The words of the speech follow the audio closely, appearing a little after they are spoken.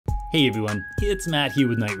Hey everyone, it's Matt here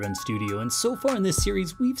with Nightrun Studio, and so far in this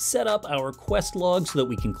series we've set up our quest log so that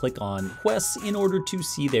we can click on quests in order to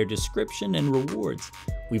see their description and rewards.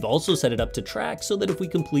 We've also set it up to track so that if we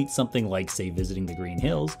complete something like, say, visiting the Green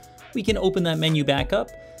Hills, we can open that menu back up,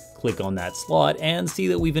 click on that slot, and see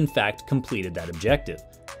that we've in fact completed that objective.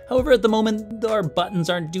 However, at the moment, our buttons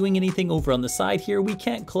aren't doing anything over on the side here. We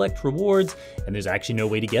can't collect rewards, and there's actually no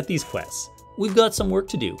way to get these quests. We've got some work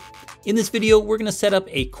to do. In this video, we're going to set up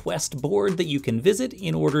a quest board that you can visit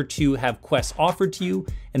in order to have quests offered to you,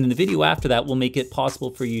 and in the video after that, we'll make it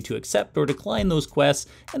possible for you to accept or decline those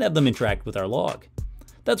quests and have them interact with our log.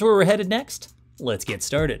 That's where we're headed next. Let's get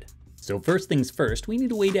started. So first things first, we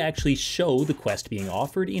need a way to actually show the quest being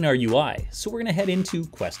offered in our UI. So we're going to head into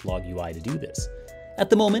Quest Log UI to do this. At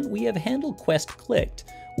the moment, we have handle quest clicked,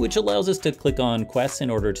 which allows us to click on quests in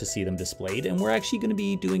order to see them displayed, and we're actually going to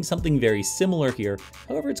be doing something very similar here.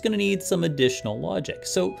 However, it's going to need some additional logic.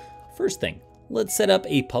 So first thing, let's set up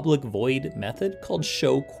a public void method called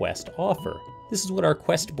showQuestOffer. This is what our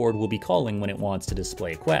quest board will be calling when it wants to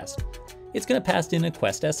display a quest. It's going to pass in a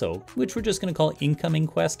quest SO, which we're just going to call incoming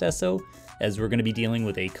quest SO, as we're going to be dealing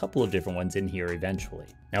with a couple of different ones in here eventually.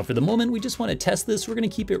 Now for the moment, we just want to test this. We're going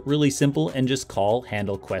to keep it really simple and just call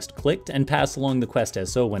handle quest clicked and pass along the quest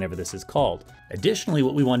SO whenever this is called. Additionally,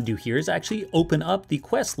 what we want to do here is actually open up the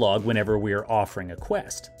quest log whenever we're offering a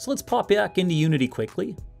quest. So let's pop back into Unity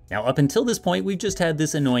quickly. Now up until this point, we've just had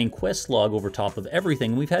this annoying quest log over top of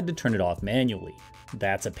everything. We've had to turn it off manually.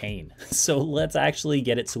 That's a pain. So let's actually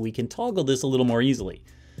get it so we can toggle this a little more easily.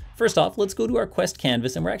 First off, let's go to our quest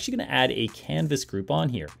canvas, and we're actually going to add a canvas group on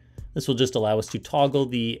here. This will just allow us to toggle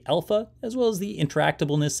the alpha as well as the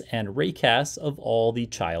interactableness and raycast of all the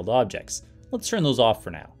child objects. Let's turn those off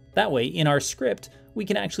for now. That way, in our script, we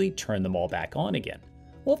can actually turn them all back on again.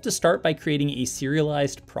 We'll have to start by creating a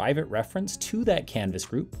serialized private reference to that canvas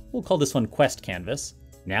group. We'll call this one quest canvas.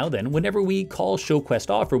 Now then, whenever we call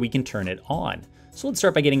showQuestOffer, we can turn it on. So let's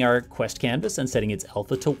start by getting our quest canvas and setting its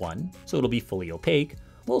alpha to 1, so it'll be fully opaque.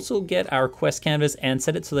 We'll also get our quest canvas and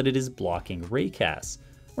set it so that it is blocking raycasts.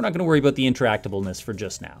 We're not going to worry about the interactableness for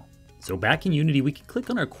just now. So back in Unity, we can click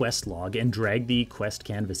on our quest log and drag the quest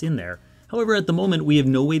canvas in there. However, at the moment, we have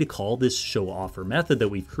no way to call this showOffer method that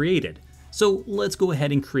we've created. So let's go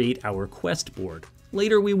ahead and create our quest board.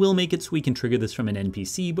 Later, we will make it so we can trigger this from an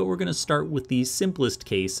NPC, but we're going to start with the simplest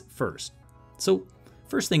case first. So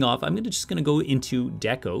first thing off, I'm just going to go into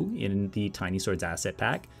Deco in the Tiny Swords asset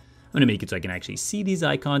pack. I'm going to make it so I can actually see these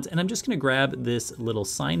icons, and I'm just going to grab this little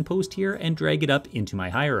signpost here and drag it up into my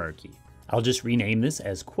hierarchy. I'll just rename this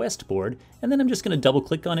as Quest Board, and then I'm just going to double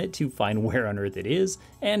click on it to find where on earth it is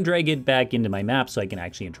and drag it back into my map so I can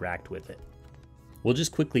actually interact with it. We'll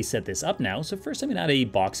just quickly set this up now. So first I'm going to add a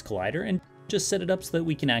box collider and just set it up so that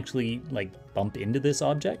we can actually bump into this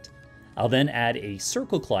object. I'll then add a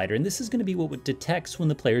circle collider, and this is going to be what detects when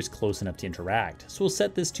the player is close enough to interact. So we'll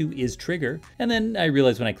set this to isTrigger, and then I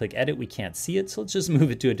realize when I click edit we can't see it, so let's just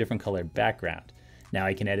move it to a different colored background. Now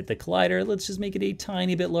I can edit the collider. Let's just make it a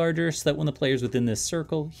tiny bit larger so that when the player's within this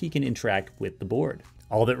circle, he can interact with the board.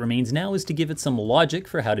 All that remains now is to give it some logic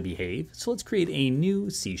for how to behave, so let's create a new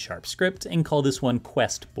C# script and call this one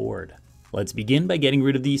Quest Board. Let's begin by getting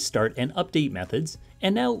rid of the start and update methods.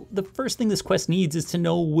 And now the first thing this quest needs is to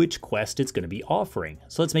know which quest it's going to be offering.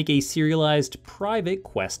 So let's make a serialized private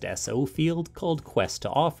quest SO field called Quest to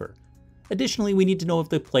Offer. Additionally, we need to know if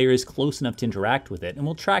the player is close enough to interact with it, and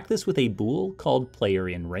we'll track this with a bool called player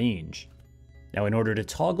in range. Now in order to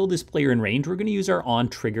toggle this player in range, we're going to use our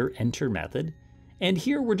onTriggerEnter method. And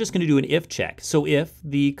here we're just going to do an if check. So if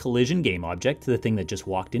the collision game object, the thing that just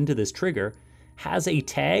walked into this trigger, has a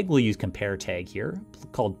tag, we'll use compare tag here,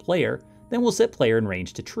 called player, then we'll set player in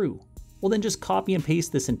range to true. We'll then just copy and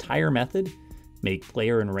paste this entire method, make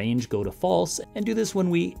player in range go to false, and do this when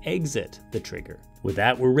we exit the trigger. With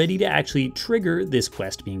that, we're ready to actually trigger this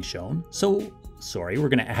quest being shown. We're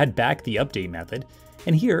going to add back the update method.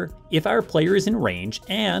 And here, if our player is in range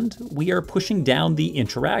and we are pushing down the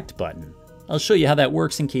interact button, I'll show you how that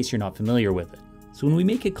works in case you're not familiar with it. So when we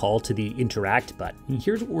make a call to the interact button,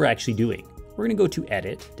 here's what we're actually doing. We're going to go to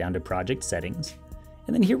Edit, down to Project Settings,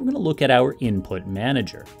 and then here we're going to look at our Input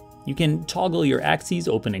Manager. You can toggle your axes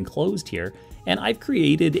open and closed here, and I've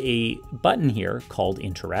created a button here called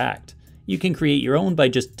Interact. You can create your own by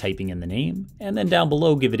just typing in the name, and then down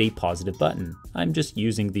below give it a positive button. I'm just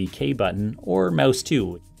using the K button or mouse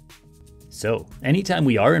 2. So anytime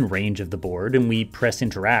we are in range of the board and we press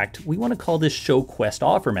Interact, we want to call this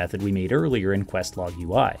showQuestOffer method we made earlier in QuestLog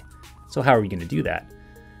UI. So how are we going to do that?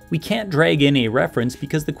 We can't drag in a reference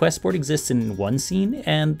because the quest board exists in one scene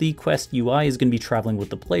and the quest UI is going to be traveling with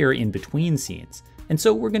the player in between scenes. And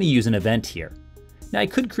so we're going to use an event here. Now I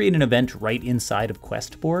could create an event right inside of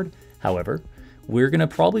quest board. However, we're going to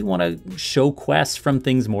probably want to show quests from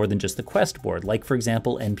things more than just the quest board, like for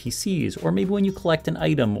example NPCs, or maybe when you collect an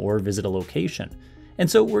item or visit a location. And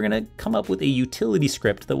so we're going to come up with a utility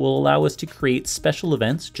script that will allow us to create special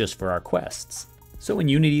events just for our quests. So in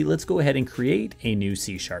Unity, let's go ahead and create a new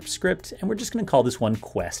C# script, and we're just going to call this one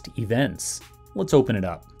quest events. Let's open it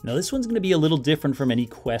up. Now this one's going to be a little different from any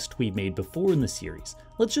quest we've made before in the series.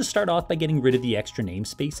 Let's just start off by getting rid of the extra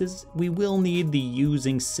namespaces. We will need the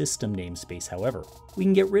using system namespace, however. We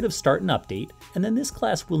can get rid of start and update, and then this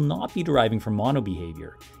class will not be deriving from mono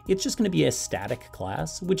behavior. It's just going to be a static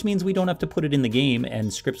class, which means we don't have to put it in the game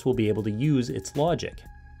and scripts will be able to use its logic.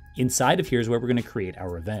 Inside of here is where we're going to create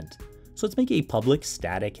our event. So let's make a public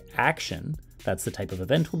static action. That's the type of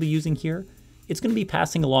event we'll be using here. It's going to be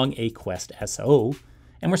passing along a quest SO,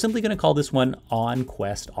 and we're simply going to call this one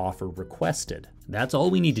onQuestOfferRequested. That's all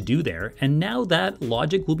we need to do there, and now that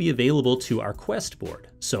logic will be available to our quest board.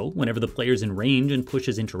 So whenever the player's in range and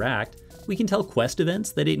pushes interact, we can tell quest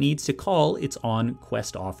events that it needs to call its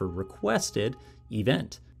onQuestOfferRequested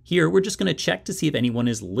event. Here we're just going to check to see if anyone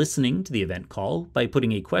is listening to the event call by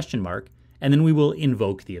putting a question mark, and then we will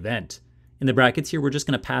invoke the event. In the brackets here, we're just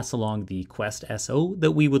going to pass along the quest SO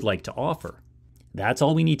that we would like to offer. That's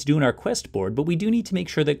all we need to do in our quest board, but we do need to make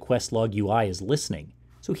sure that QuestLog UI is listening.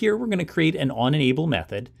 So here we're going to create an onEnable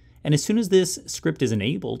method, and as soon as this script is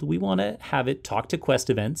enabled, we want to have it talk to quest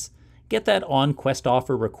events, get that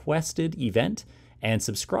onQuestOfferRequested event, and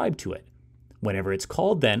subscribe to it. Whenever it's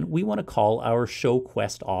called then, we want to call our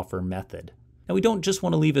showQuestOffer method. Now we don't just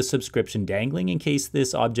want to leave a subscription dangling in case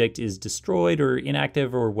this object is destroyed or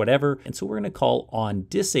inactive or whatever, and so we're going to call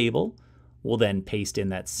onDisable. We'll then paste in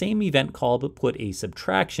that same event call but put a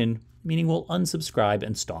subtraction, meaning we'll unsubscribe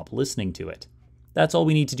and stop listening to it. That's all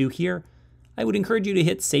we need to do here. I would encourage you to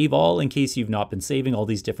hit save all in case you've not been saving all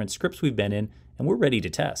these different scripts we've been in, and we're ready to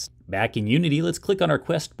test. Back in Unity, let's click on our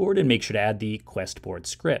quest board and make sure to add the quest board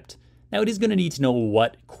script. Now it is going to need to know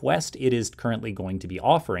what quest it is currently going to be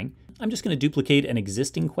offering. I'm just going to duplicate an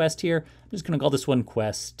existing quest here. I'm just going to call this one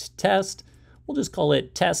quest test. We'll just call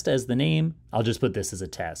it test as the name. I'll just put this as a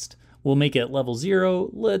test. We'll make it level 0.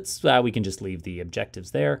 We can just leave the objectives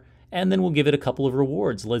there. And then we'll give it a couple of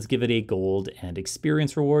rewards. Let's give it a gold and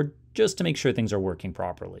experience reward just to make sure things are working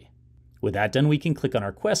properly. With that done, we can click on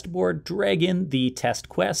our quest board, drag in the test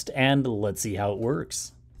quest, and let's see how it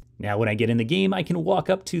works. Now when I get in the game, I can walk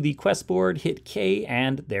up to the quest board, hit K,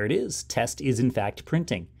 and there it is. Test is in fact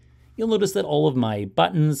printing. You'll notice that all of my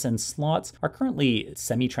buttons and slots are currently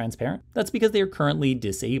semi-transparent. That's because they are currently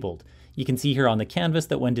disabled. You can see here on the canvas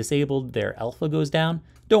that when disabled, their alpha goes down.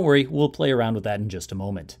 Don't worry, we'll play around with that in just a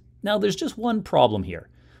moment. Now there's just one problem here.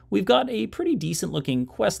 We've got a pretty decent looking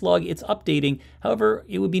quest log, it's updating. However,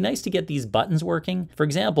 it would be nice to get these buttons working. For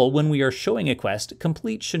example, when we are showing a quest,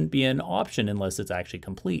 complete shouldn't be an option unless it's actually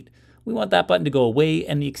complete. We want that button to go away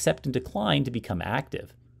and the accept and decline to become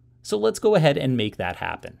active. So let's go ahead and make that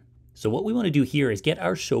happen. So what we want to do here is get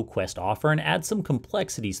our show quest offer and add some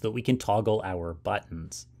complexity so that we can toggle our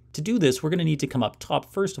buttons. To do this, we're going to need to come up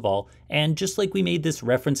top first of all, and just like we made this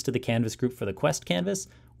reference to the canvas group for the quest canvas,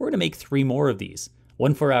 we're going to make 3 more of these.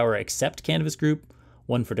 One for our accept canvas group,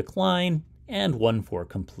 one for decline, and one for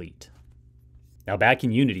complete. Now back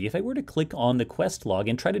in Unity, if I were to click on the quest log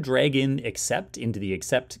and try to drag in accept into the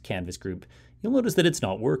accept canvas group, you'll notice that it's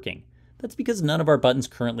not working. That's because none of our buttons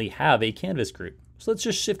currently have a canvas group. So let's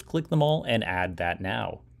just shift click them all and add that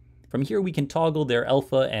now. From here we can toggle their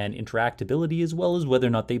alpha and interactability as well as whether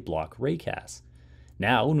or not they block raycast.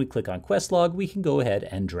 Now when we click on quest log, we can go ahead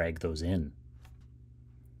and drag those in.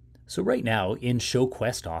 So right now in show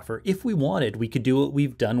quest offer, if we wanted, we could do what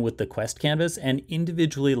we've done with the quest canvas and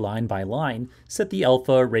individually line by line set the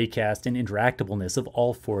alpha, raycast, and interactableness of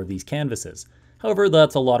all 4 of these canvases. However,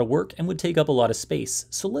 that's a lot of work and would take up a lot of space.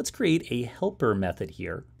 So let's create a helper method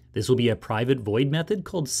here. This will be a private void method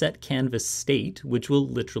called setCanvasState, which will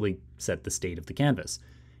literally set the state of the canvas.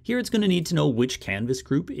 Here it's going to need to know which canvas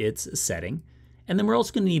group it's setting, and then we're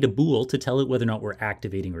also going to need a bool to tell it whether or not we're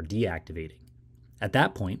activating or deactivating. At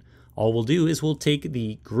that point, all we'll do is we'll take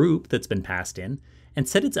the group that's been passed in and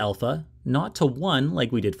set its alpha not to 1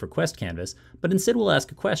 like we did for quest canvas, but instead we'll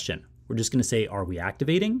ask a question. We're just going to say, are we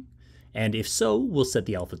activating? And if so, we'll set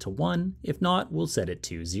the alpha to 1. If not, we'll set it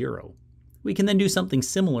to 0. We can then do something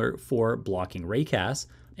similar for blocking raycast,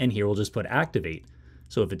 and here we'll just put activate.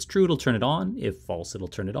 So if it's true, it'll turn it on. If false, it'll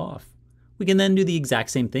turn it off. We can then do the exact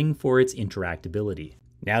same thing for its interactability.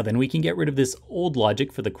 Now then we can get rid of this old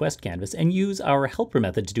logic for the quest canvas and use our helper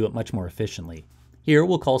method to do it much more efficiently. Here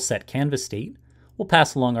we'll call setCanvasState. We'll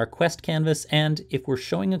pass along our quest canvas, and if we're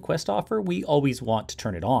showing a quest offer, we always want to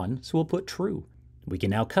turn it on, so we'll put true. We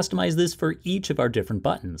can now customize this for each of our different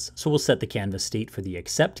buttons. So we'll set the canvas state for the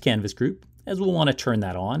accept canvas group, as we'll want to turn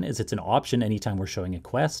that on as it's an option anytime we're showing a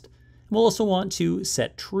quest. And we'll also want to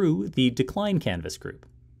set true the decline canvas group.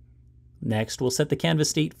 Next, we'll set the canvas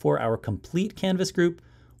state for our complete canvas group,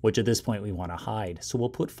 which at this point we want to hide, so we'll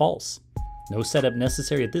put false. No setup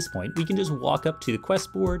necessary at this point. We can just walk up to the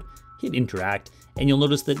quest board, hit interact, and you'll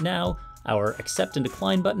notice that now our accept and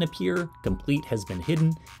decline button appear, complete has been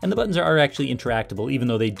hidden, and the buttons are actually interactable even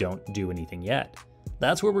though they don't do anything yet.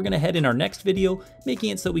 That's where we're going to head in our next video, making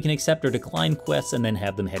it so we can accept or decline quests and then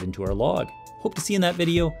have them head into our log. Hope to see you in that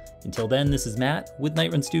video. Until then, this is Matt with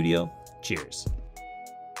Nightrun Studio. Cheers.